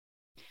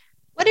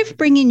if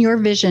bringing your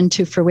vision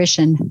to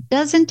fruition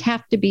doesn't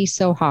have to be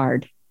so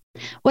hard?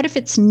 What if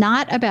it's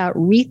not about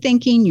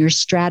rethinking your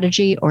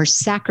strategy or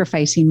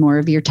sacrificing more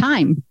of your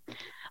time?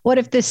 What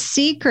if the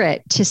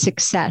secret to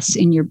success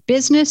in your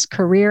business,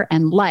 career,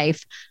 and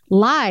life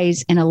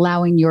lies in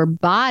allowing your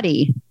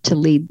body to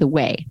lead the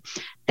way?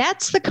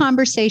 That's the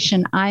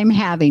conversation I'm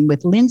having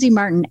with Lindsay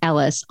Martin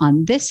Ellis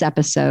on this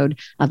episode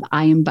of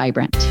I Am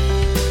Vibrant.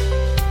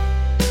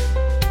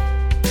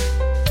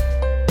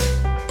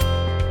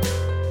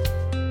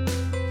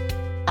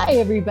 Hi,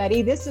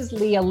 everybody. This is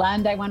Leah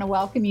Lund. I want to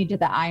welcome you to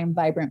the I Am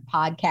Vibrant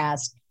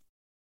podcast.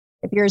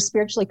 If you're a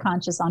spiritually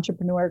conscious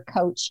entrepreneur,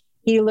 coach,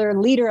 healer,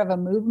 leader of a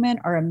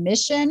movement or a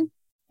mission,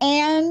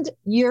 and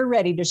you're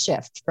ready to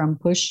shift from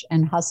push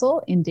and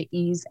hustle into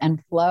ease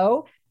and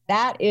flow,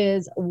 that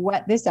is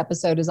what this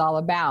episode is all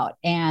about.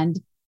 And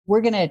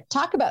we're going to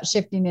talk about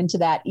shifting into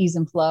that ease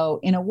and flow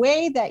in a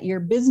way that your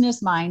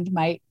business mind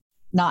might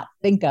not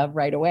think of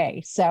right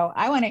away. So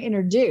I want to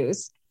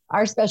introduce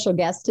our special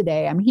guest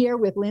today. I'm here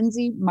with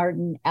Lindsay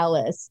Martin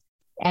Ellis.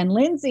 And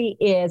Lindsay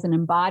is an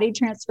embodied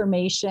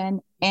transformation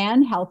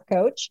and health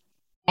coach.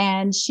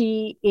 And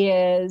she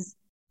is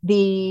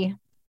the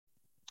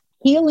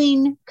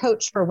healing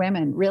coach for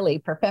women,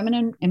 really, for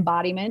feminine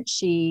embodiment.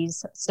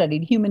 She's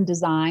studied human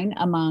design,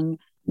 among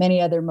many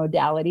other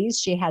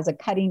modalities. She has a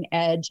cutting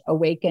edge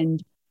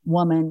awakened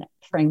woman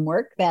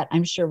framework that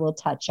I'm sure we'll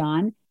touch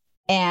on.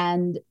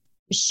 And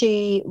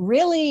she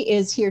really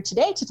is here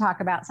today to talk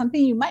about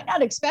something you might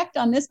not expect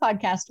on this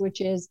podcast, which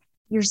is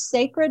your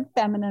sacred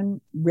feminine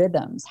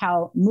rhythms,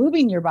 how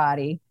moving your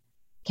body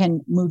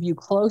can move you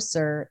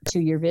closer to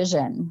your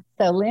vision.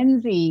 So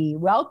Lindsay,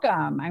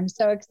 welcome. I'm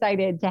so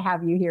excited to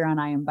have you here on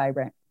I Am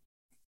Vibrant.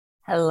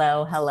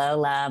 Hello,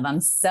 love. I'm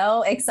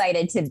so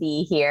excited to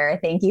be here.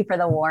 Thank you for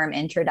the warm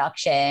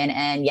introduction.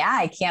 And yeah,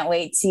 I can't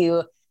wait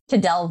to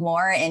delve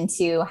more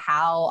into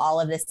how all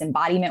of this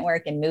embodiment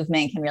work and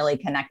movement can really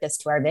connect us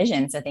to our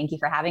vision. So thank you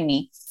for having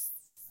me.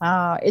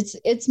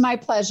 It's my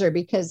pleasure,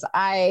 because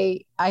I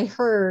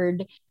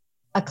heard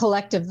a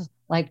collective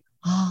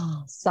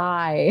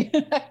sigh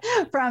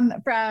from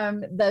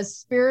the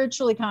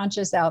spiritually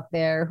conscious out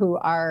there who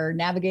are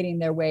navigating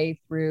their way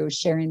through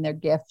sharing their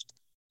gift,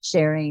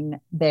 sharing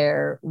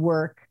their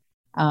work.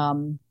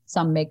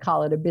 Some may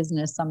call it a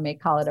business, some may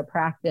call it a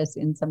practice.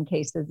 In some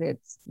cases,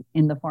 it's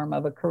in the form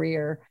of a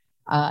career,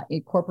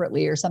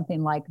 corporately or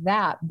something like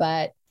that.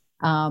 But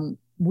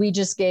we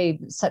just gave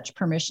such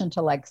permission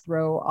to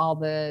throw all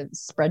the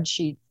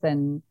spreadsheets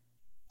and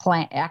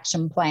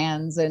action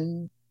plans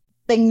and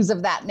things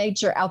of that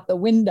nature out the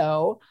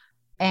window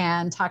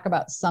and talk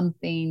about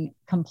something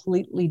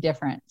completely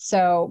different.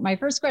 So my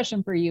first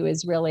question for you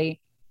is really,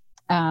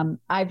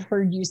 I've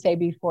heard you say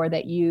before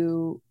that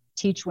you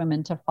teach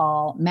women to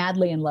fall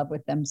madly in love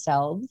with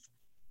themselves,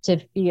 to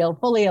feel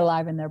fully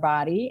alive in their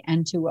body,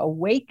 and to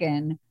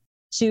awaken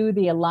to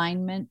the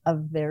alignment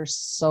of their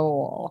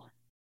soul.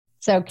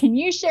 So can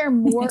you share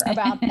more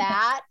about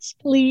that,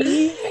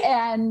 please?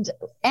 And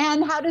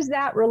how does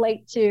that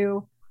relate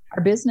to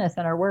our business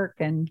and our work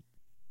and,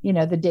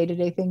 the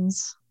day-to-day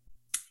things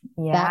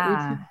that we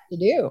have to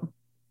do?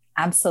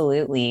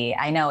 Absolutely.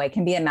 I know it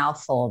can be a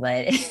mouthful,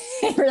 but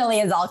it really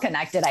is all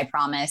connected, I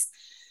promise.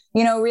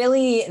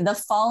 Really the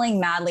falling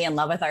madly in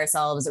love with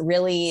ourselves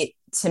really,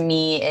 to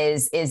me,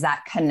 is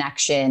that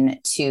connection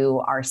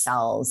to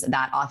ourselves,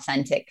 that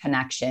authentic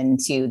connection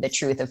to the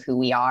truth of who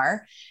we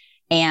are.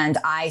 And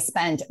I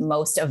spent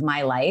most of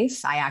my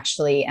life, I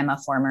actually am a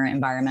former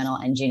environmental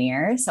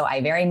engineer. So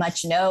I very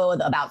much know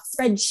about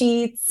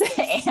spreadsheets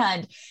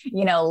and,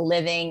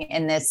 living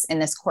in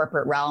this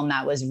corporate realm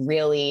that was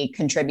really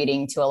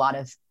contributing to a lot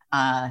of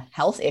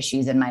health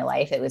issues in my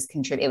life. It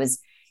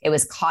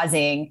was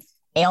causing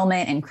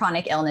ailment and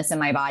chronic illness in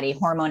my body,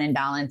 hormone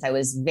imbalance. I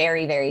was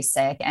very, very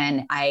sick.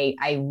 And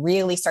I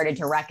really started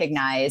to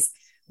recognize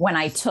when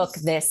I took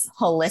this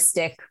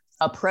holistic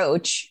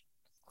approach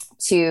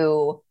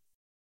to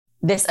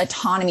this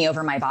autonomy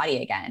over my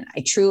body again. I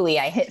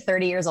hit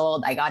 30 years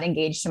old. I got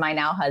engaged to my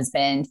now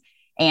husband,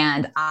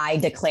 and I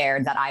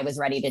declared that I was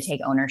ready to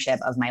take ownership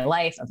of my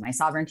life, of my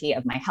sovereignty,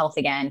 of my health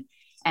again.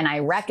 And I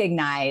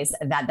recognized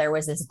that there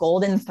was this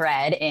golden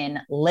thread in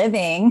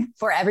living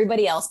for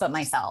everybody else but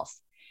myself.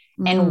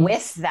 And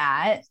with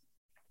that,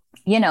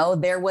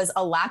 there was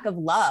a lack of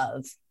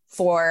love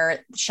for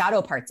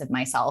shadow parts of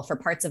myself, for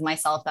parts of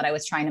myself that I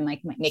was trying to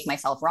make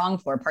myself wrong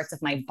for, parts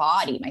of my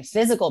body, my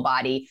physical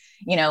body,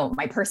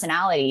 my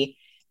personality.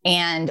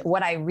 And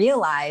what I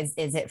realized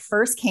is it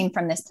first came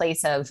from this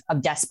place of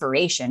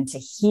desperation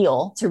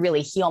to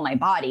really heal my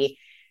body.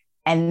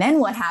 And then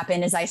what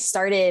happened is I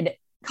started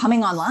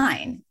coming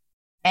online,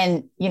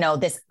 and,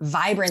 this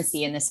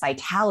vibrancy and this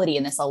vitality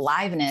and this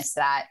aliveness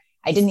that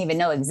I didn't even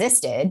know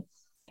existed.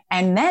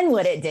 And then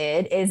what it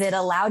did is it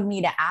allowed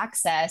me to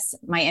access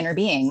my inner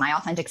being, my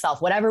authentic self,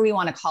 whatever we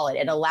want to call it.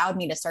 It allowed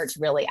me to start to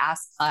really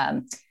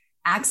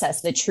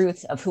access the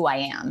truth of who I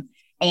am.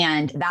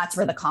 And that's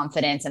where the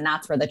confidence, and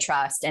that's where the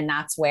trust, and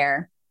that's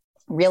where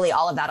really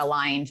all of that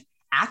aligned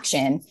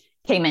action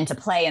came into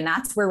play. And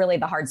that's where really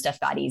the hard stuff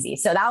got easy.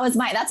 So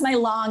that's my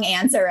long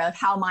answer of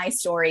how my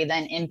story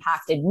then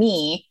impacted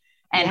me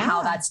and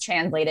how that's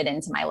translated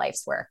into my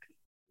life's work.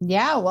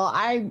 Yeah. Well,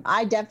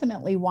 I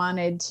definitely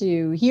wanted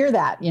to hear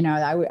that,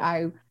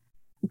 I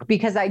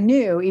because I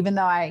knew, even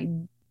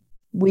though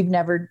we've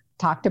never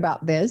talked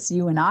about this,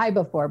 you and I,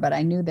 before, but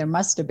I knew there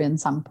must have been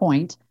some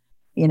point,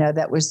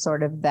 that was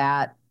sort of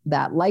that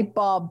light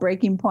bulb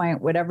breaking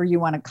point, whatever you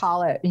want to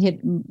call it,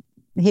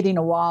 hitting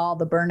a wall,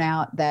 the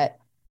burnout that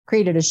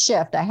created a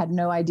shift. I had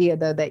no idea,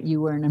 though, that you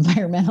were an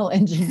environmental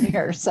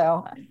engineer.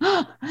 So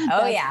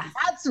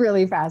that's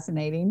really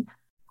fascinating.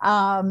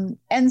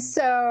 And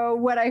so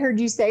what I heard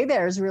you say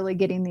there is really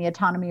getting the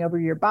autonomy over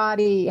your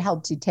body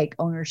helped you take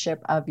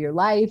ownership of your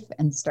life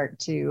and start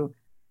to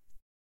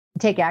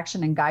take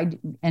action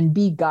and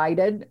be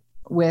guided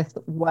with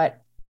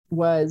what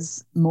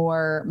was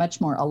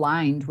much more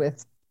aligned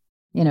with,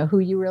 who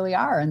you really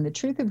are and the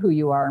truth of who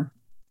you are.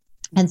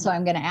 And so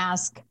I'm going to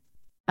ask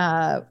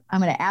how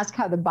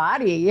the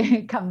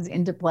body comes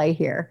into play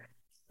here.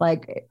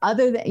 Like,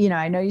 other than,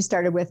 I know you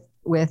started with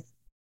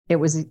it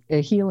was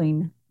a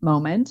healing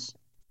moment.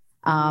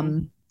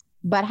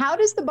 But how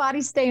does the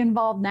body stay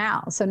involved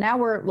now? So now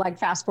we're like,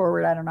 fast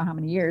forward, I don't know how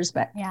many years,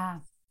 but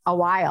a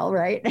while,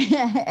 right?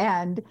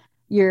 And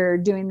you're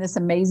doing this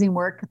amazing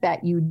work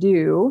that you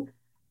do.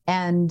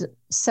 And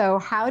so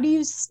how do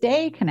you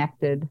stay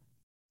connected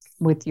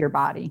with your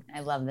body?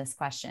 I love this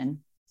question.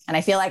 And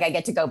I feel like I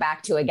get to go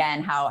back to,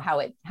 again, how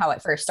it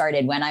first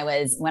started when I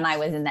was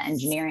in the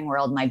engineering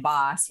world. My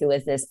boss, who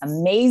was this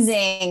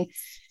amazing,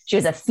 she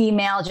was a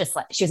female,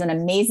 she was an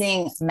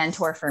amazing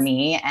mentor for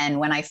me. And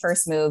when I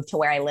first moved to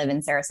where I live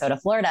in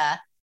Sarasota, Florida,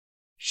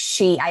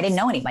 I didn't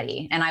know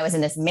anybody. And I was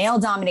in this male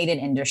dominated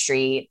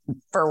industry.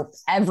 For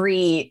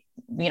every,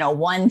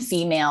 one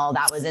female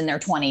that was in their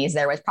 20s,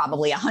 there was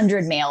probably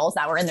 100 males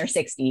that were in their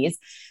 60s.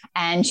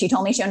 And she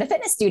told me she owned a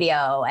fitness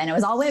studio and it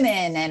was all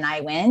women. And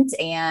I went,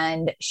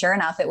 and sure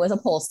enough, it was a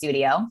pole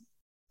studio.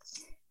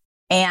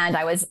 And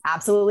I was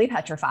absolutely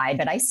petrified,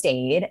 but I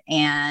stayed,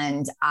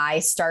 and I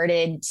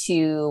started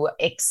to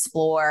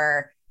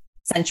explore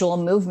sensual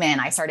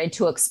movement. I started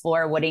to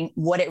explore what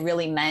it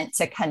really meant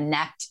to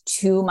connect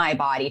to my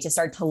body, to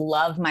start to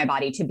love my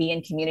body, to be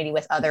in community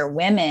with other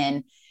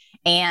women,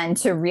 and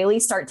to really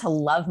start to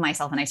love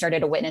myself. And I started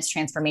to witness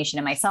transformation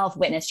in myself,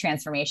 witness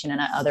transformation in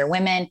other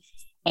women.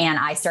 And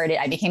I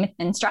became an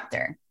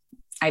instructor.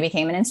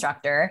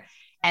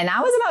 And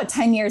that was about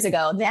 10 years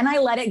ago. Then I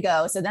let it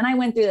go. So then I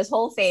went through this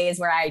whole phase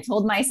where I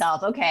told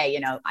myself,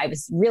 okay, I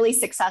was really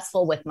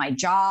successful with my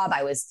job.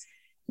 I was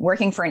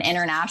working for an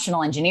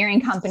international engineering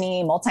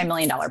company,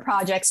 multi-million-dollar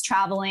projects,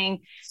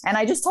 traveling. And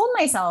I just told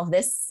myself,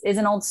 this is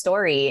an old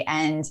story.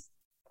 And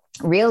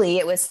really,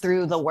 it was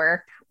through the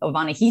work of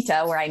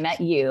Anahita, where I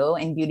met you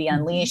in Beauty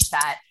Unleashed,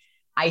 that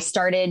I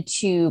started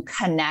to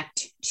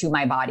connect to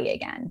my body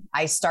again.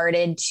 I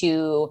started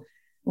to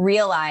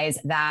realize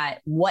that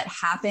what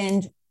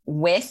happened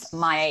with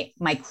my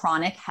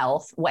chronic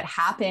health, what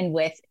happened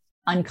with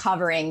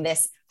uncovering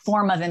this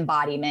form of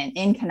embodiment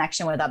in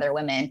connection with other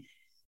women,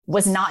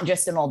 was not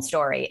just an old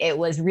story. It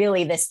was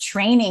really this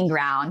training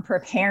ground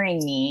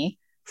preparing me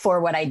for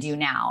what I do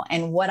now.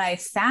 And what I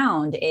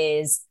found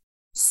is,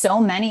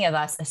 so many of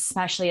us,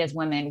 especially as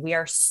women, we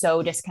are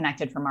so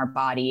disconnected from our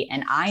body.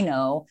 And I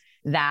know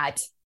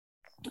that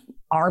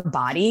our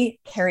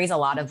body carries a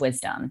lot of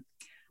wisdom.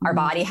 Our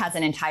body has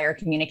an entire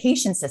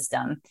communication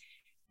system.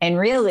 And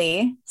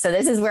really, so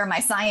this is where my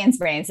science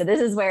brain, so this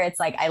is where it's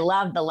like, I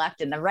love the left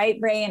and the right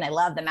brain. I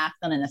love the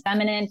masculine and the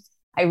feminine.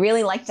 I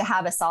really like to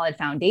have a solid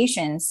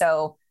foundation.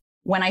 So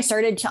when I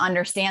started to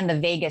understand the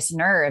vagus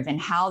nerve and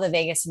how the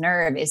vagus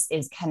nerve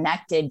is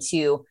connected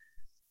to,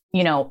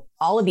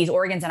 all of these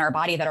organs in our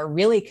body that are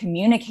really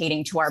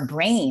communicating to our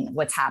brain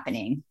what's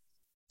happening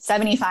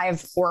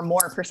 75 or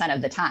more %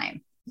 of the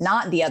time,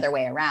 not the other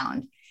way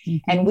around.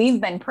 And we've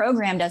been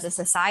programmed as a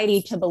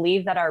society to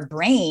believe that our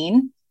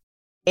brain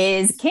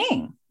is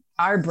king.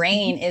 Our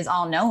brain is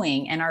all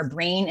knowing, and our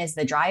brain is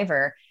the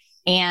driver.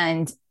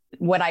 And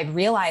what I've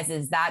realized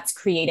is that's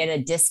created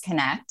a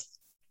disconnect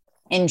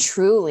in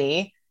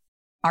truly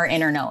our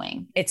inner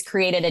knowing. It's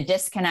created a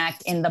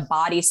disconnect in the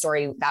body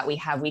story that we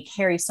have. We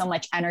carry so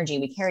much energy.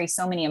 We carry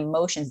so many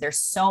emotions. There's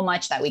so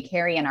much that we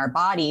carry in our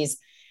bodies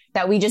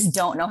that we just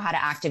don't know how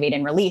to activate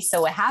and release. So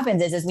what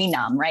happens is we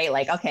numb, right?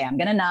 Like, okay, I'm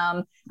going to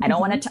numb. I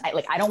don't want to,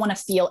 I don't want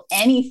to feel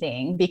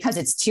anything because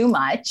it's too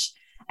much.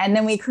 And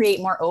then we create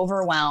more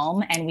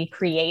overwhelm, and we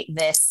create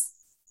this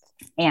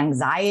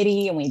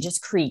anxiety, and we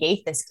just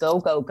create this go,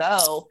 go,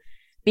 go,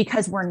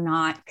 because we're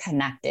not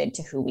connected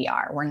to who we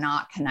are. We're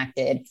not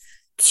connected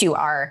to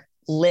our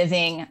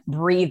living,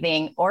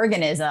 breathing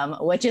organism,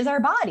 which is our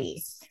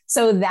body.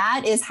 So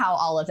that is how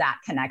all of that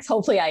connects.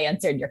 Hopefully I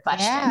answered your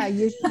question. Yeah,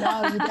 you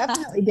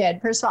definitely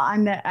did. First of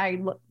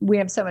all, we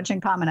have so much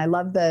in common. I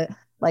love the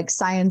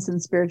science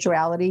and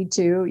spirituality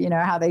too,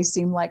 how they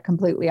seem like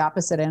completely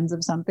opposite ends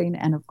of something.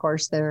 And of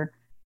course they're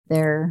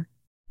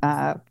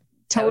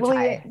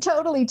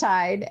totally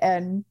tied.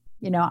 And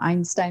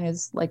Einstein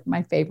is like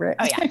my favorite.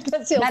 Oh yeah.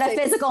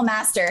 Metaphysical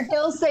master.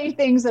 He'll say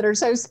things that are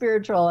so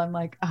spiritual. I'm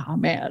like, oh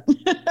man,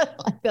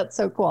 like, that's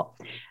so cool.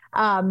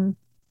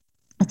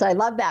 So I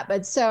love that.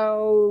 But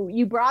so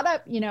you brought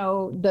up,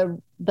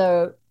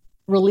 the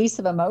release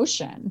of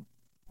emotion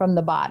from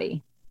the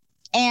body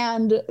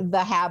and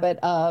the habit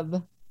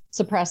of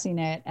suppressing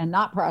it and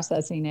not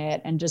processing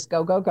it and just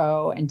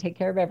go and take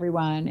care of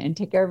everyone and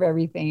take care of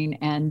everything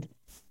and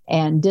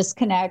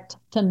disconnect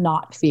to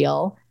not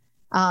feel.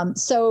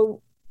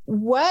 So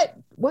what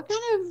kind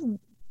of,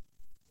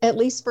 at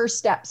least first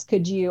steps,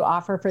 could you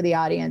offer for the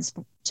audience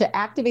to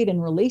activate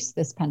and release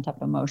this pent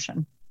up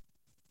emotion?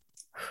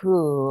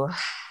 Well,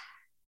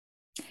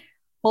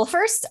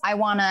 first I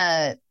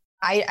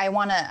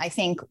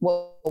think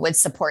what would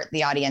support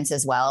the audience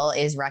as well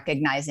is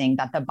recognizing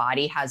that the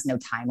body has no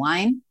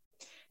timeline.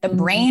 The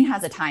brain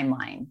has a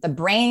timeline. The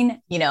brain,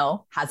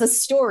 has a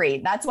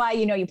story. That's why,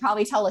 you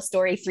probably tell a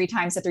story 3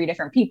 times to 3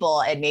 different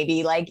people, and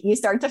maybe like you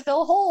start to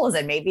fill holes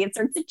and maybe it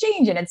starts to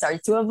change and it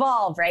starts to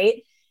evolve,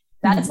 right?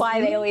 That's why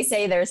they always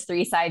say there's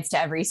 3 sides to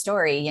every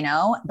story,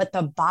 but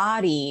the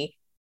body,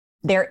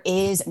 there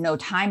is no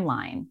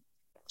timeline.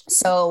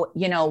 So,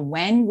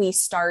 when we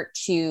start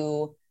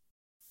to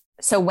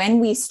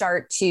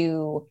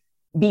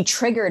be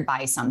triggered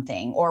by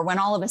something, or when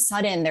all of a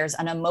sudden there's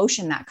an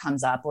emotion that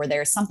comes up, or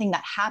there's something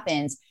that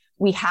happens,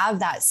 we have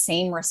that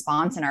same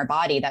response in our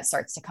body that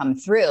starts to come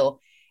through.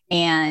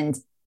 And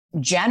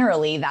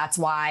generally that's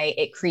why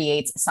it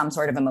creates some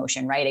sort of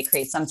emotion, right? It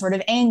creates some sort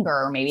of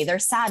anger, or maybe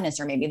there's sadness,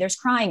 or maybe there's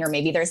crying, or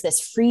maybe there's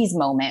this freeze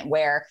moment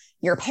where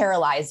you're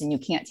paralyzed and you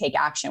can't take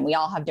action. We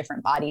all have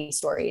different body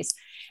stories.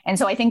 And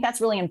so I think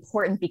that's really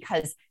important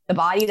because the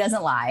body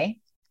doesn't lie.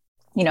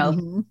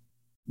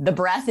 The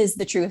breath is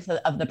the truth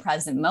of the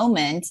present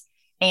moment.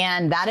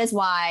 And that is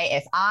why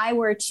if I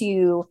were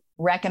to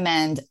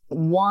recommend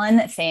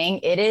one thing,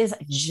 it is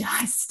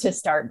just to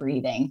start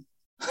breathing.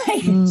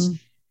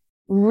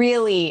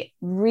 Really,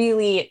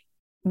 really,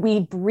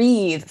 we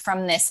breathe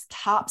from this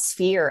top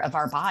sphere of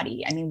our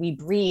body. I mean, we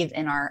breathe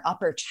in our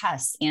upper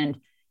chest. And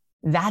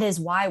that is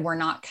why we're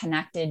not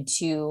connected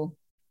to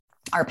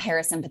our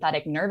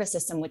parasympathetic nervous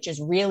system, which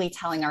is really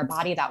telling our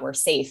body that we're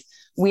safe.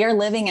 We are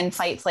living in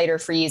fight, flight, or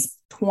freeze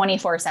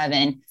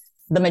 24/7,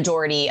 the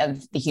majority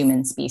of the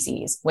human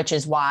species, which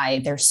is why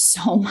there's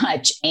so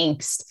much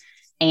angst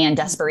and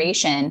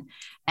desperation.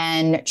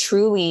 And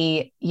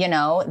truly,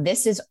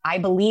 I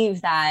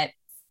believe that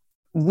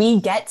we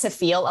get to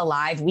feel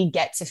alive. We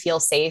get to feel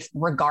safe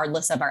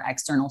regardless of our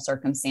external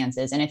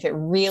circumstances. And if it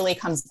really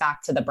comes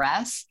back to the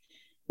breath,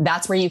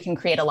 that's where you can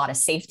create a lot of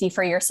safety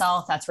for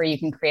yourself. That's where you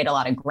can create a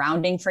lot of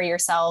grounding for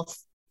yourself.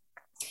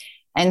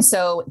 And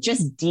so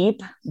just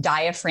deep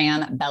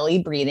diaphragm belly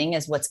breathing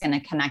is what's going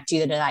to connect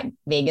you to that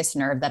vagus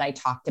nerve that I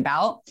talked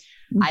about.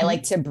 I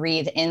like to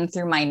breathe in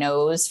through my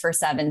nose for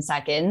 7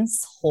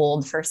 seconds,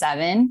 hold for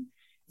 7,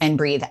 and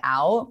breathe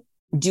out.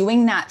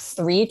 Doing that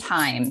 3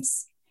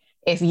 times.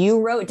 If you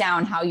wrote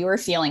down how you were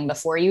feeling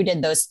before you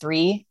did those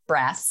 3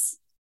 breaths,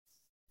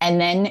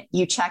 and then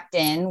you checked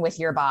in with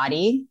your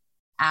body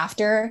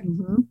after,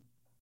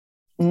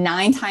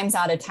 9 times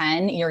out of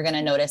 10, you're going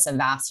to notice a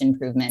vast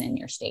improvement in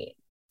your state.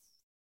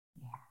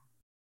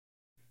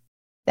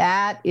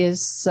 That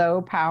is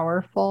so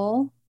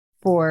powerful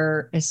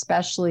for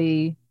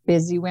especially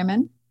busy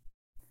women,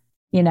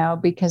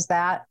 because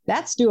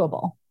that's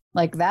doable.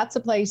 Like that's a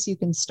place you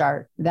can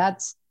start.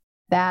 That's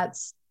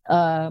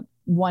a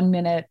 1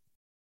 minute,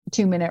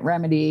 2 minute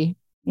remedy,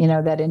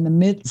 that in the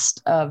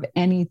midst of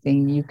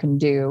anything you can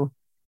do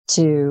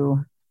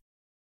to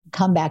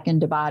come back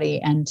into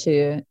body and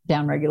to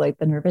downregulate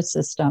the nervous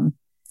system.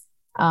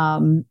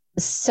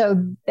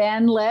 So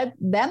then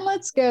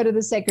let's go to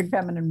the sacred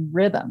feminine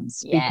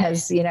rhythms,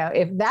 because,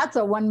 if that's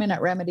a 1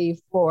 minute remedy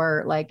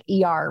for like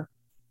ER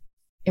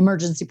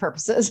emergency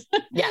purposes,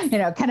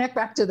 connect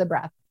back to the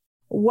breath.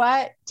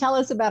 Tell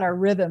us about our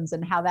rhythms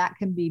and how that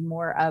can be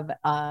more of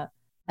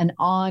an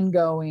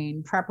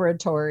ongoing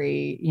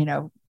preparatory,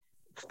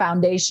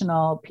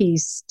 foundational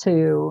piece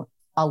to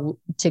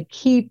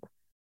keep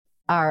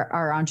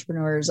our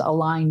entrepreneurs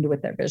aligned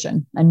with their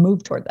vision and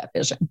move toward that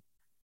vision.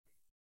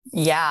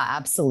 Yeah,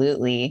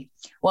 absolutely.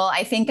 Well,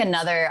 I think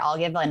I'll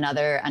give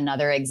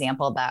another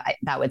example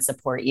that would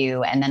support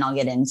you. And then I'll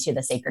get into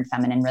the sacred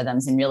feminine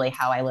rhythms and really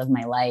how I live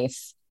my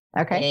life.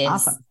 Okay.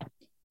 Awesome.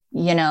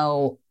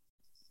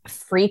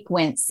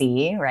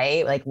 Frequency,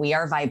 right? Like we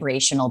are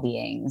vibrational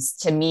beings.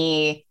 To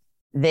me,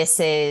 this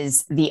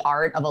is the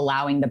art of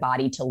allowing the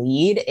body to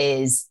lead,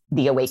 is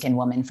the Awakened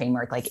Woman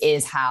framework, like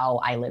is how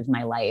I live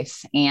my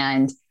life.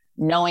 And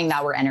knowing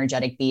that we're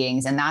energetic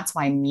beings. And that's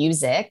why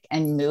music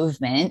and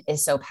movement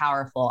is so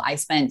powerful. I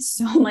spent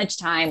so much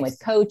time with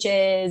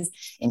coaches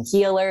and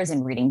healers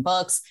and reading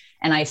books.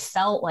 And I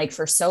felt like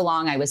for so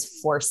long I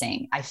was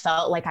forcing. I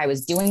felt like I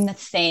was doing the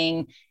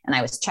thing and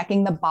I was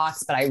checking the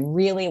box, but I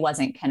really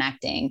wasn't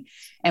connecting.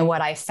 And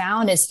what I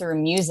found is through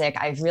music,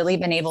 I've really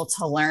been able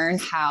to learn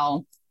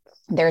how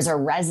there's a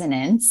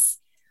resonance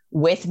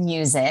with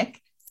music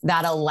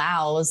that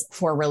allows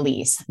for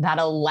release, that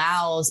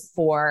allows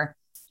for,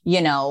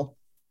 you know,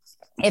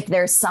 if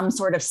there's some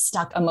sort of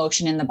stuck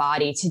emotion in the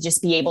body, to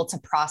just be able to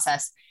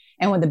process.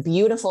 And what the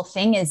beautiful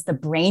thing is, the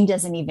brain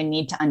doesn't even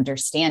need to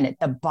understand it.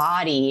 The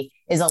body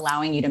is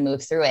allowing you to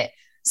move through it.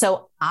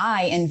 So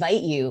I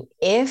invite you,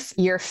 if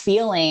you're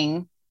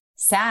feeling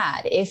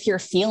sad, if you're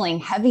feeling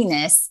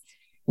heaviness,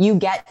 you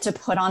get to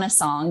put on a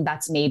song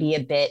that's maybe a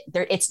bit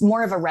there. It's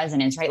more of a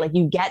resonance, right? Like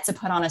you get to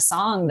put on a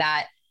song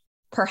that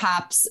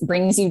perhaps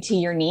brings you to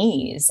your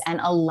knees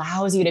and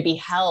allows you to be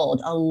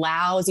held,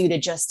 allows you to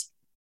just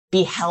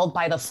be held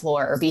by the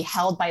floor or be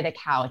held by the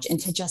couch and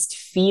to just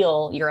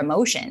feel your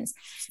emotions,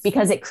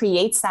 because it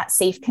creates that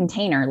safe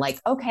container. Like,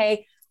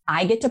 okay,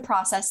 I get to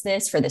process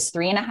this for this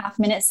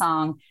 3.5-minute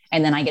song,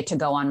 and then I get to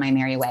go on my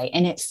merry way.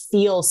 And it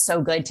feels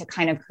so good to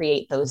kind of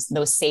create those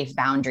safe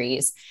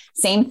boundaries.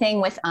 Same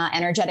thing with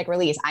energetic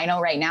release. I know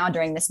right now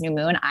during this new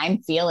moon,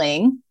 it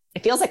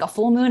feels like a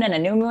full moon and a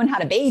new moon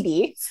had a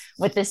baby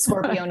with this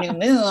Scorpio new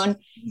moon.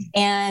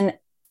 And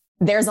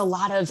there's a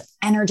lot of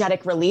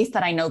energetic release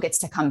that I know gets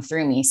to come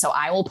through me. So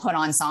I will put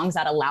on songs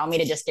that allow me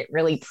to just get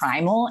really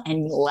primal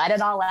and let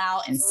it all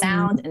out and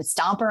sound and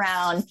stomp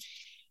around.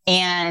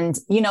 And,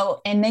 you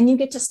know, and then you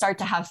get to start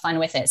to have fun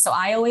with it. So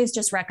I always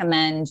just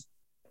recommend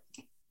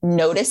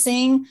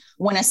noticing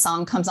when a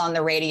song comes on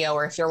the radio,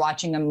 or if you're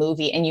watching a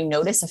movie and you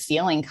notice a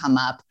feeling come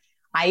up,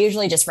 I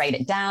usually just write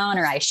it down,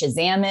 or I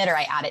Shazam it, or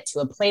I add it to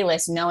a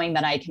playlist, knowing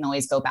that I can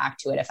always go back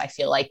to it if I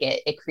feel like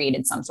it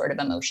created some sort of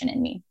emotion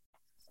in me.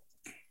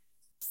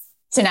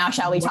 So now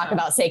shall we talk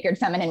about sacred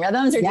feminine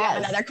rhythms, or do you have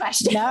another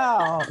question?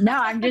 No,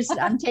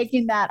 I'm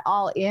taking that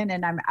all in.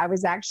 And I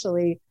was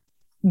actually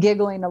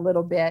giggling a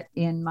little bit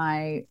in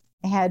my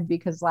head,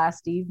 because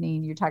last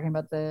evening you're talking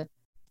about the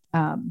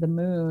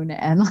moon,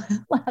 and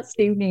last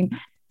evening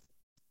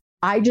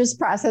I just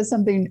processed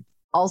something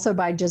also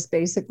by just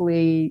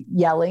basically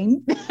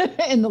yelling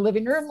in the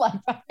living room,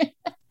 like,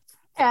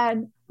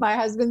 and my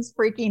husband's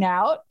freaking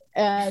out,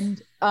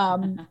 and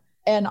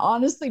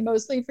honestly,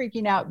 mostly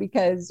freaking out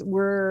because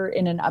we're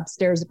in an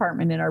upstairs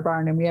apartment in our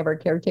barn, and we have our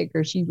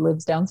caretaker. She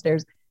lives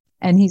downstairs,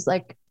 and he's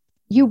like,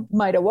 you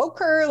might have woke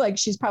her. Like,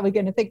 she's probably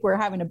going to think we're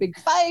having a big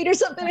fight or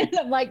something. And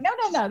I'm like,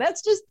 no,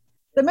 that's just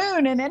the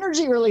moon and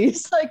energy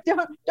release. Like,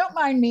 don't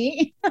mind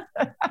me.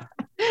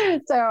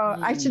 So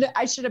I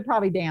should have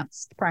probably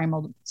danced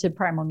primal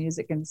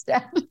music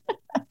instead.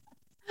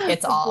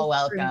 It's all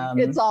welcome.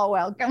 It's all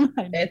welcome.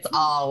 It's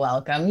all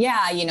welcome.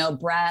 Yeah. You know,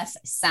 breath,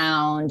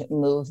 sound,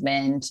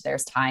 movement.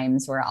 There's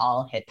times where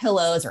I'll hit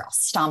pillows, or I'll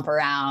stomp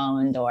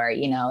around, or,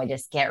 you know, I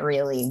just get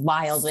really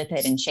wild with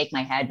it and shake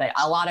my head. But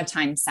a lot of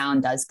times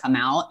sound does come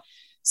out.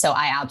 So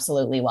I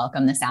absolutely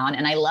welcome the sound.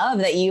 And I love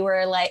that you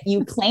were like,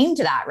 you claimed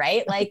that,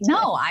 right? Like,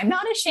 no, I'm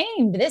not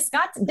ashamed.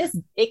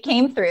 It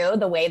came through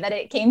the way that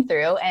it came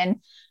through.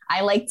 And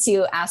I like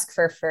to ask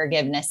for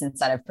forgiveness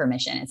instead of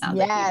permission. It sounds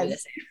like you do the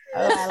same.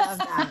 Oh, I love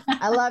that.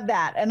 I love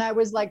that. And I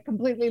was like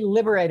completely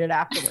liberated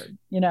afterward,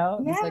 you know?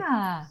 Yeah.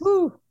 Like,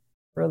 whew,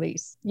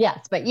 release.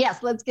 Yes. But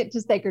yes, let's get to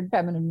sacred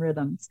feminine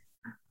rhythms.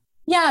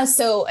 Yeah.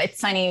 So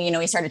it's funny, you know,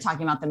 we started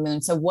talking about the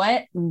moon. So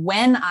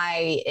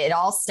it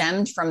all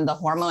stemmed from the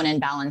hormone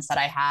imbalance that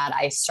I had.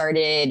 I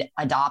started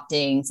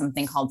adopting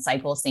something called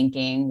cycle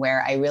syncing,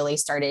 where I really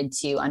started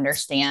to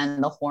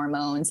understand the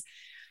hormones.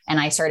 And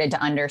I started to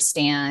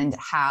understand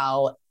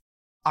how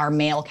our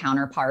male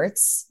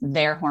counterparts,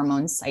 their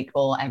hormones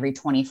cycle every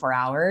 24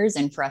 hours.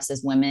 And for us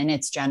as women,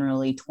 it's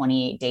generally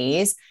 28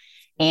 days.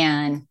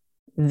 And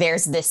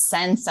there's this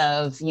sense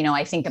of, you know,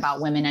 I think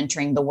about women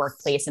entering the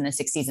workplace in the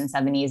 60s and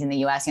 70s in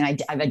the US.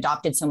 And I've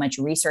adopted so much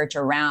research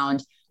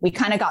around, we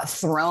kind of got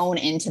thrown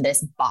into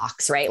this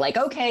box, right? Like,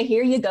 okay,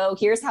 here you go.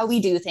 Here's how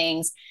we do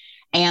things.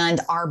 And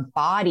our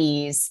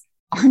bodies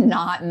are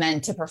not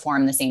meant to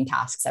perform the same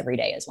tasks every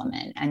day as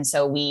women. And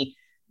so we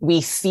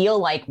feel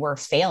like we're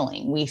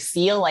failing. We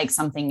feel like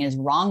something is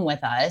wrong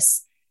with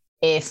us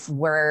if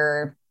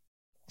our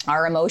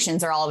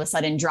emotions are all of a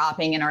sudden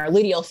dropping in our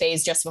luteal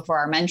phase just before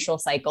our menstrual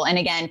cycle. And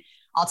again,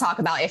 I'll talk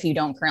about if you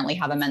don't currently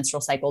have a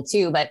menstrual cycle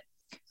too, but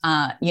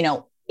you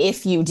know,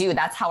 if you do,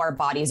 that's how our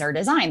bodies are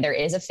designed. There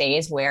is a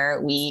phase where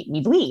we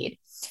bleed.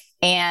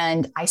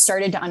 And I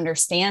started to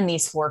understand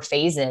these 4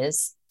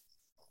 phases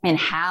and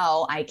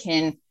how I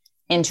can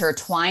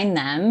intertwine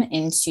them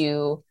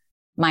into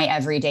my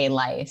everyday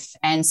life.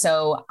 And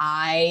so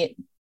I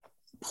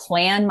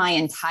plan my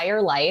entire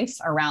life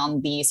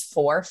around these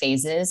 4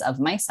 phases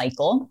of my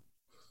cycle.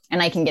 And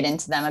I can get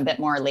into them a bit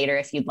more later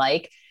if you'd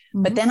like.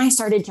 Mm-hmm. But then I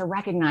started to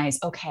recognize,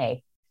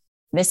 okay,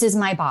 this is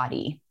my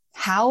body.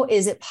 How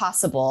is it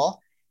possible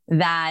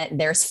that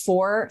there's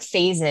 4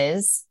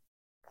 phases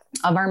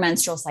of our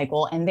menstrual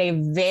cycle, and they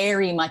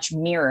very much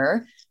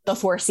mirror the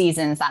 4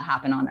 seasons that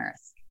happen on Earth?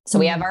 So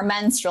we have our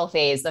menstrual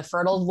phase, the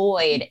fertile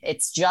void.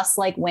 It's just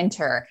like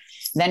winter.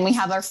 Then we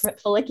have our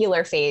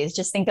follicular phase.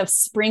 Just think of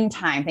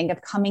springtime, think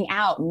of coming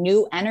out,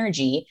 new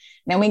energy.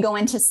 Then we go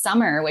into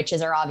summer, which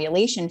is our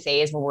ovulation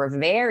phase, where we're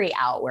very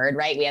outward,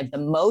 right? We have the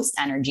most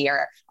energy,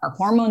 our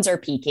hormones are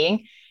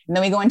peaking. And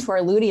then we go into our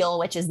luteal,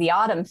 which is the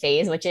autumn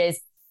phase, which is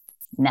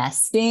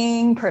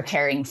nesting,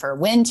 preparing for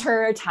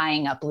winter,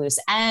 tying up loose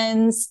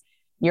ends.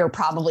 You're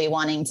probably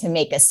wanting to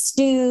make a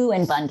stew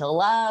and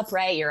bundle up,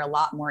 right? You're a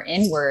lot more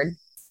inward.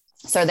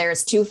 So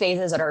there's 2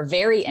 phases that are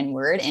very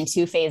inward and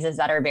 2 phases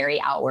that are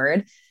very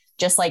outward,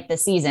 just like the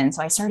season.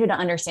 So I started to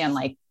understand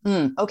like,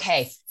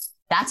 okay,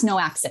 that's no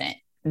accident.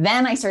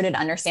 Then I started to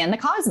understand the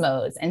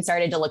cosmos and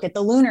started to look at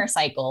the lunar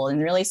cycle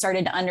and really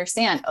started to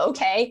understand,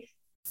 okay,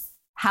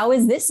 how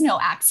is this no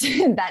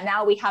accident that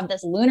now we have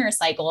this lunar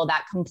cycle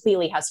that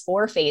completely has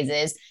 4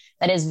 phases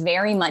that is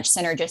very much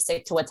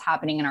synergistic to what's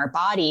happening in our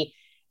body.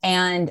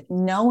 And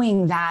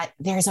knowing that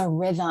there's a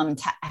rhythm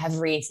to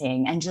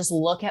everything, and just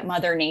look at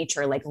Mother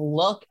Nature, like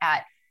look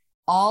at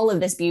all of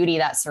this beauty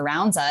that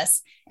surrounds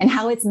us and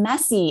how it's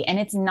messy and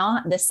it's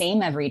not the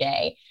same every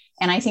day.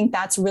 And I think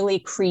that's really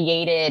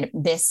created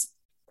this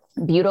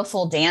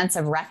beautiful dance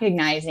of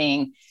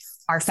recognizing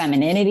our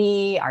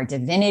femininity, our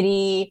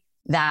divinity,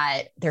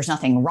 that there's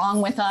nothing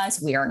wrong with us.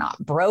 We are not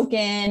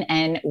broken,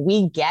 and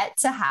we get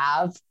to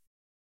have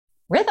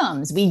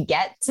rhythms. We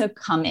get to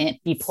come in,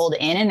 be pulled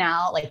in and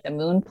out, like the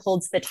moon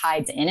pulls the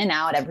tides in and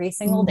out every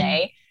single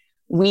day.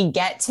 We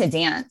get to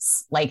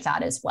dance like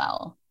that as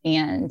well.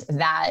 And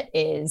that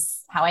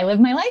is how I live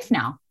my life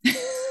now.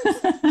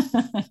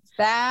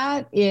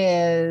 That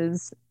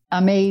is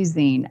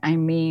amazing. I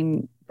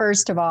mean,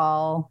 first of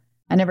all,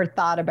 I never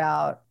thought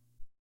about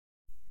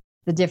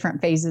the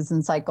different phases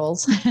and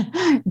cycles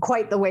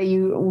quite the way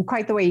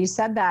you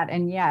said that.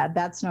 And yeah,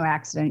 that's no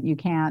accident. You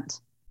can't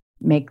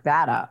make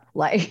that up.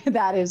 Like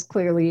that is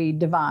clearly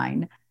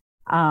divine.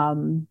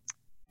 And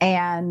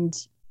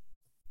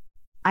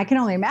I can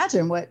only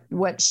imagine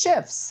what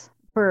shifts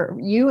for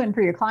you and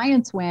for your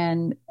clients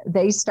when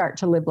they start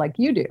to live like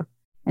you do,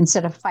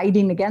 instead of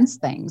fighting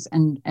against things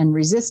and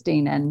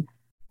resisting and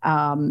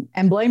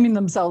blaming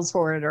themselves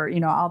for it, or,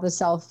 all the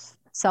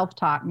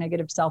self-talk,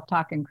 negative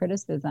self-talk and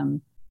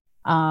criticism.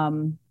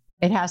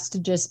 It has to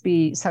just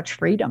be such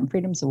freedom.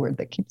 Freedom's a word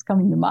that keeps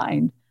coming to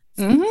mind.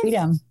 Mm-hmm.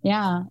 Freedom.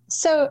 Yeah.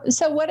 So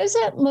what does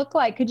it look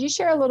like? Could you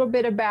share a little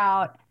bit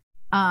about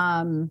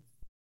going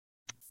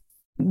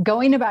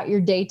about your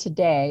day to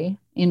day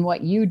in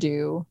what you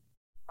do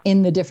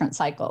in the different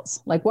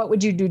cycles? Like, what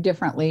would you do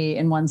differently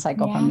in one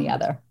cycle from the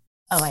other?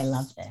 Oh, I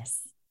love this.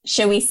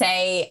 Should we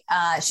say,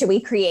 should we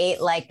create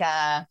like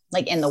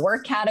in the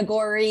work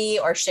category,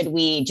 or should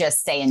we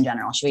just say in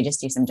general? Should we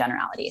just do some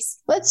generalities?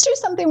 Let's do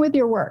something with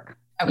your work.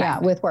 Okay. Yeah,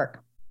 with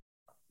work.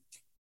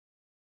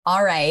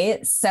 All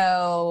right.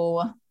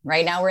 So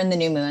right now we're in the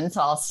new moon.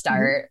 So I'll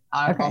start.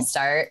 Mm-hmm. I'll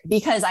start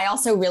because I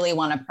also really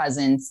want a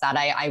presence that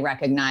I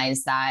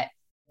recognize that,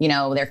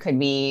 there could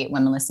be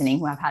women listening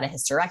who have had a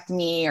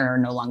hysterectomy or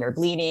no longer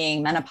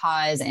bleeding,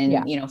 menopause,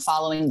 and,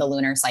 following the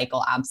lunar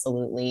cycle.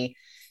 Absolutely.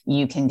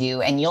 You can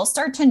do. And you'll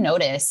start to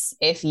notice,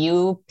 if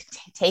you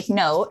take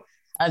note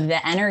of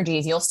the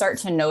energies, you'll start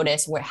to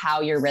notice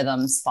how your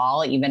rhythms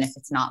fall, even if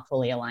it's not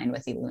fully aligned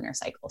with the lunar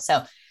cycle.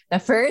 So the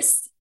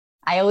first,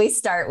 I always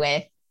start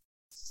with,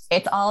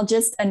 it's all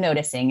just a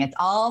noticing. It's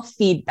all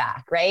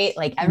feedback, right?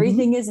 Like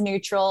everything is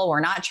neutral. We're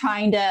not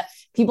trying to,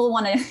 people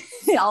want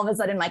to, all of a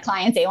sudden my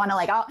clients, they want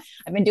to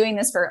I've been doing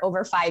this for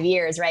over 5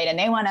 years, right? And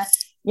they want to,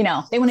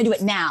 they want to do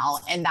it now.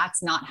 And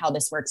that's not how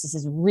this works. This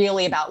is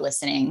really about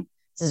listening.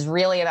 This is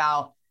really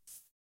about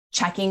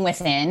checking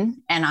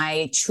within. And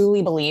I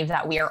truly believe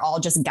that we are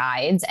all just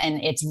guides,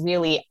 and it's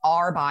really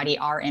our body,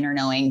 our inner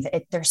knowing.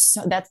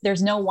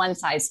 There's no one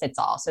size fits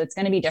all. So it's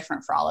going to be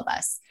different for all of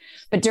us.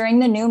 But during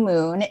the new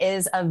moon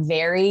is a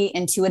very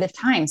intuitive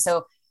time.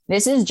 So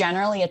this is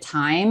generally a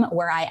time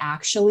where I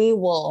actually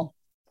will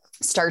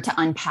start to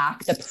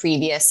unpack the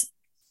previous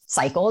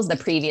cycles, the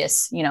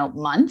previous,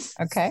 month.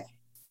 Okay.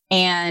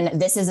 And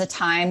this is a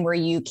time where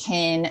you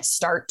can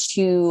start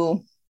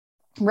to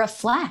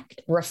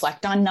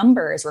reflect on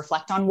numbers,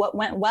 reflect on what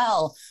went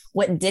well,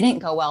 what didn't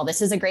go well.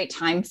 This is a great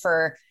time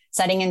for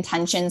setting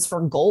intentions for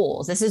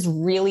goals. This is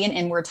really an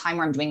inward time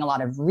where I'm doing a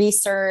lot of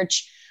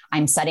research.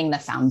 I'm setting the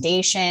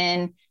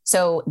foundation.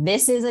 So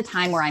this is a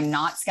time where I'm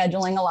not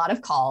scheduling a lot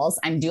of calls.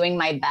 I'm doing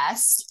my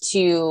best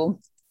to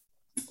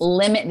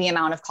limit the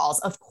amount of calls.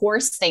 Of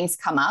course, things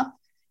come up.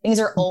 Things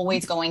are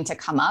always going to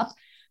come up,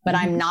 but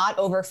I'm not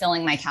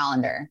overfilling my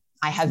calendar.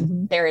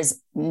 There is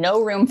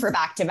no room for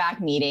back-to-back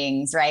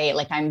meetings, right?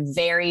 Like I'm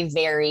very,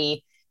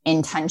 very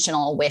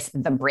intentional with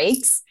the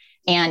breaks,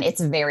 and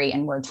it's very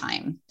inward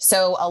time.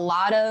 So a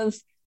lot of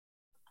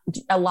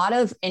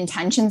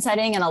intention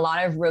setting and a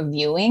lot of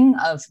reviewing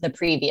of the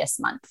previous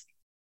month.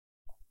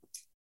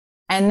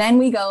 And then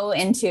we go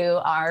into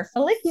our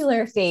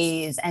follicular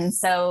phase. And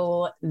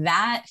so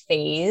that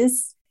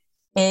phase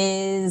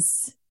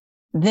is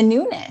the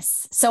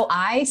newness. So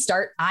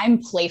I'm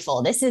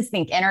playful. This is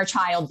think inner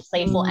child,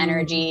 playful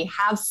energy,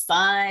 have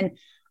fun.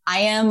 I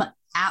am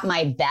at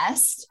my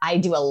best. I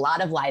do a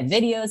lot of live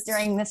videos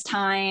during this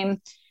time.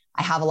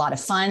 I have a lot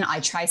of fun. I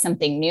try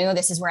something new.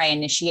 This is where I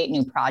initiate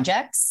new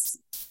projects.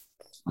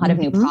 A lot of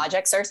new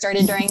projects are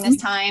started during this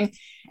time.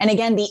 And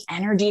again, the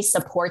energy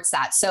supports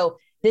that. So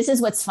this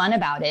is what's fun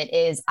about it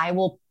is I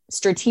will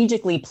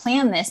strategically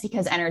plan this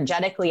because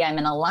energetically I'm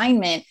in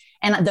alignment,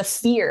 and the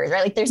fears,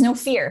 right? Like there's no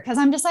fear because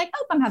I'm just like,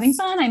 oh, I'm having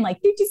fun. I'm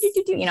like,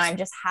 I'm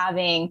just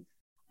having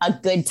a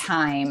good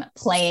time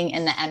playing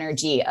in the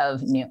energy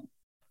of new.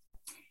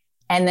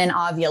 And then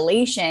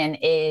ovulation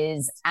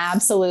is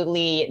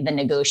absolutely the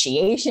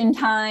negotiation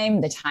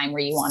time, the time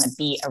where you want to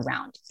be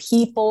around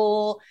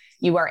people.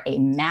 You are a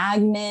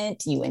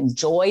magnet. You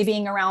enjoy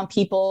being around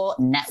people,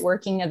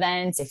 networking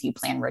events. If you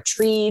plan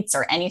retreats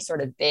or any sort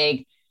of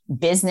big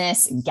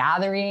business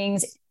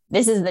gatherings,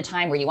 this is the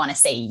time where you want to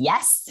say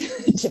yes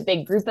to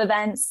big group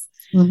events,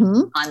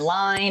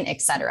 online,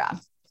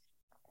 etc.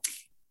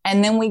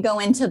 And then we go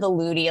into the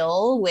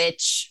luteal,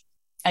 which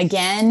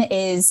again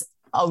is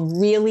a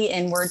really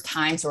inward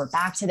time. So we're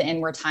back to the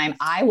inward time.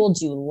 I will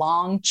do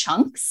long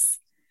chunks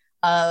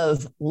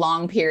of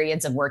long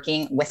periods of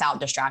working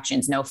without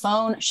distractions, no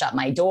phone, shut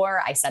my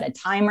door. I set a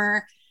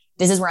timer.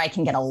 This is where I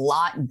can get a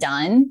lot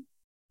done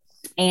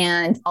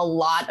and a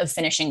lot of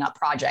finishing up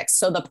projects.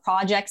 So the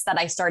projects that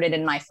I started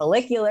in my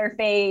follicular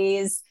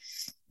phase,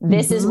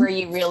 this is where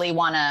you really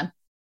want to,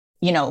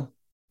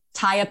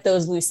 tie up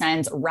those loose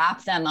ends,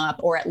 wrap them up,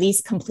 or at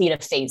least complete a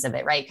phase of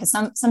it, right? Because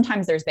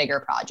sometimes there's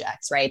bigger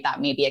projects, right? That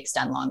maybe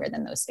extend longer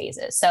than those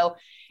phases. So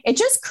it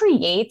just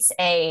creates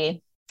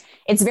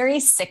it's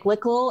very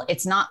cyclical.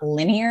 It's not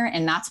linear.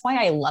 And that's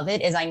why I love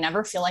it, is I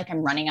never feel like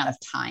I'm running out of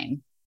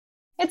time.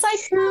 It's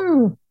like,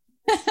 true.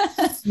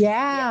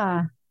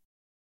 Yeah.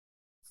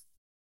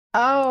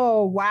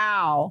 Oh,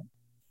 wow.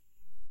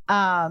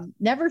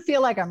 Never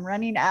feel like I'm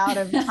running out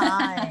of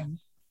time.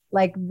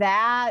 Like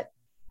that,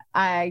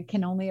 I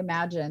can only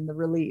imagine the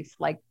relief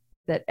like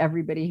that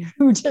everybody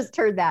who just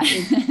heard that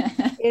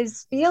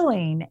is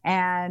feeling.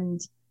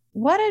 And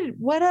what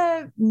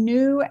a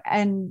new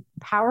and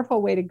powerful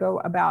way to go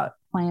about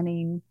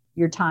planning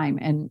your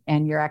time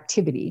and your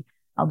activity.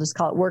 I'll just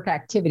call it work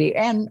activity,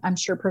 and I'm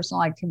sure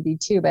personal activity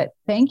too. But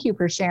thank you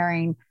for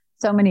sharing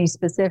so many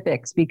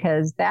specifics,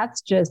 because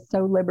that's just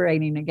so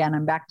liberating. Again,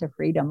 I'm back to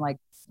freedom, like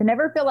to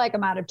never feel like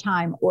I'm out of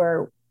time.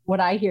 Or what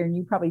I hear, and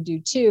you probably do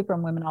too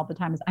from women all the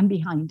time, is I'm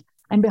behind.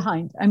 And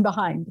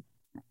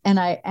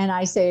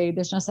I say,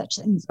 there's no such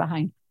thing as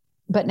behind.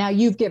 But now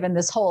you've given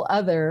this whole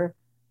other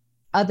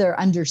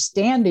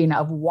understanding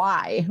of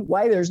why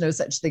there's no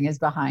such thing as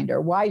behind, or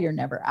why you're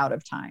never out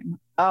of time.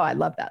 Oh, I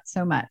love that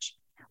so much.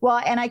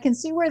 Well, and I can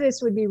see where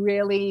this would be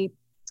really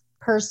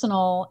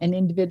personal and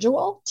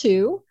individual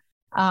too.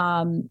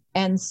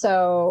 And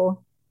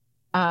so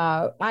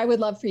I would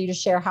love for you to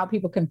share how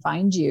people can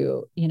find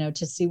you,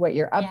 to see what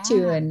you're up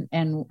to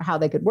and how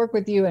they could work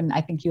with you. And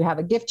I think you have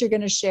a gift you're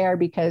going to share,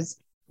 because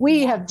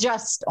we have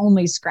just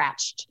only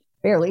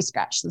barely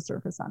scratched the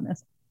surface on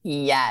this.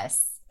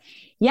 Yes.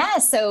 Yeah.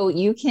 So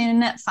you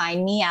can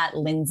find me at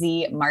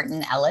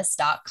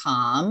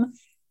lindsaymartinellis.com.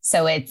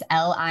 So it's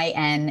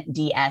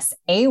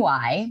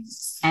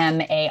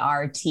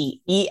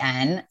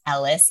LindsayMarten,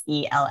 Ellis,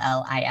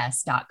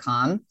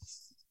 ELLIS.com.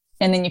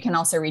 And then you can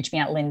also reach me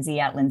at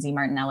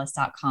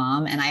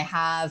lindsaymartinellis.com. And I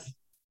have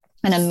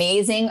an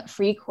amazing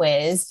free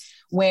quiz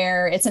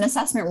where it's an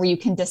assessment where you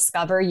can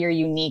discover your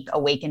unique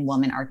awakened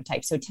woman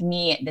archetype. So to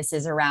me, this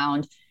is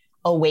around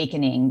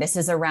awakening. This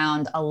is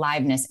around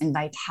aliveness and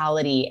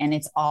vitality, and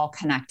it's all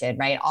connected,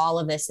 right? All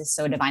of this is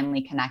so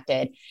divinely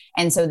connected.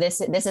 And so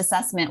this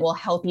assessment will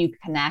help you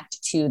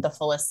connect to the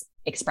fullest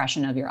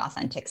expression of your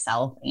authentic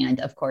self. And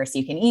of course,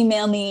 you can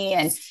email me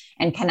and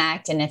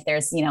connect. And if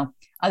there's,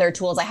 other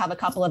tools, I have a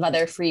couple of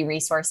other free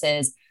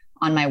resources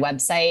on my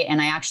website. And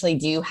I actually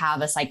do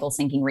have a cycle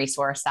syncing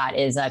resource that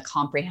is a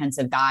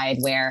comprehensive guide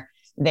where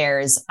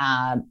there's,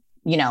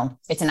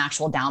 it's an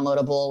actual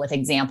downloadable with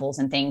examples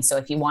and things. So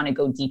if you want to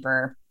go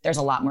deeper, there's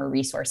a lot more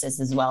resources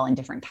as well in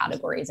different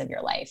categories of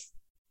your life.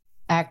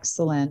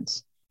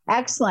 Excellent.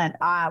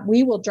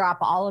 We will drop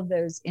all of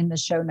those in the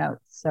show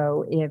notes.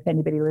 So if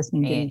anybody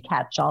listening didn't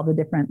catch all the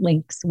different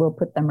links, we'll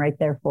put them right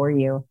there for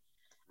you.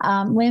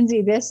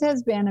 Lindsay, this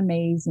has been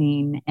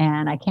amazing.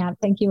 And I can't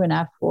thank you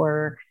enough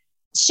for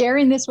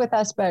sharing this with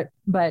us, but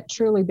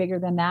truly bigger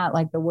than that,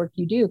 like the work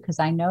you do, because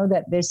I know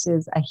that this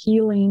is a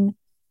healing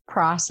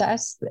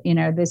process.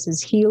 This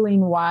is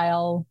healing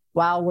while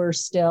we're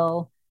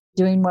still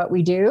doing what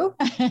we do,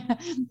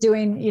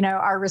 doing,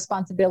 our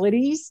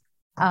responsibilities.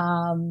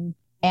 And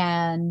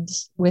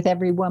with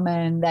every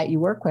woman that you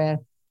work with,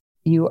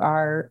 you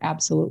are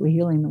absolutely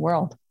healing the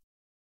world.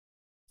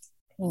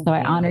 So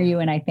I honor you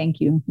and I thank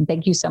you. And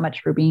thank you so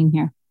much for being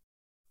here.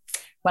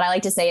 What I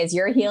like to say is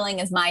your healing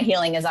is my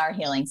healing is our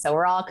healing. So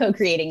we're all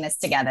co-creating this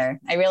together.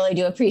 I really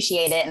do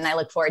appreciate it. And I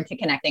look forward to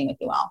connecting with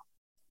you all.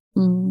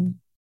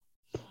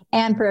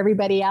 And for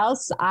everybody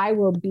else, I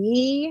will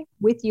be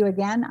with you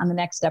again on the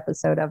next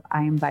episode of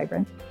I Am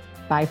Vibrant.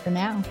 Bye for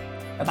now.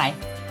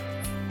 Bye-bye.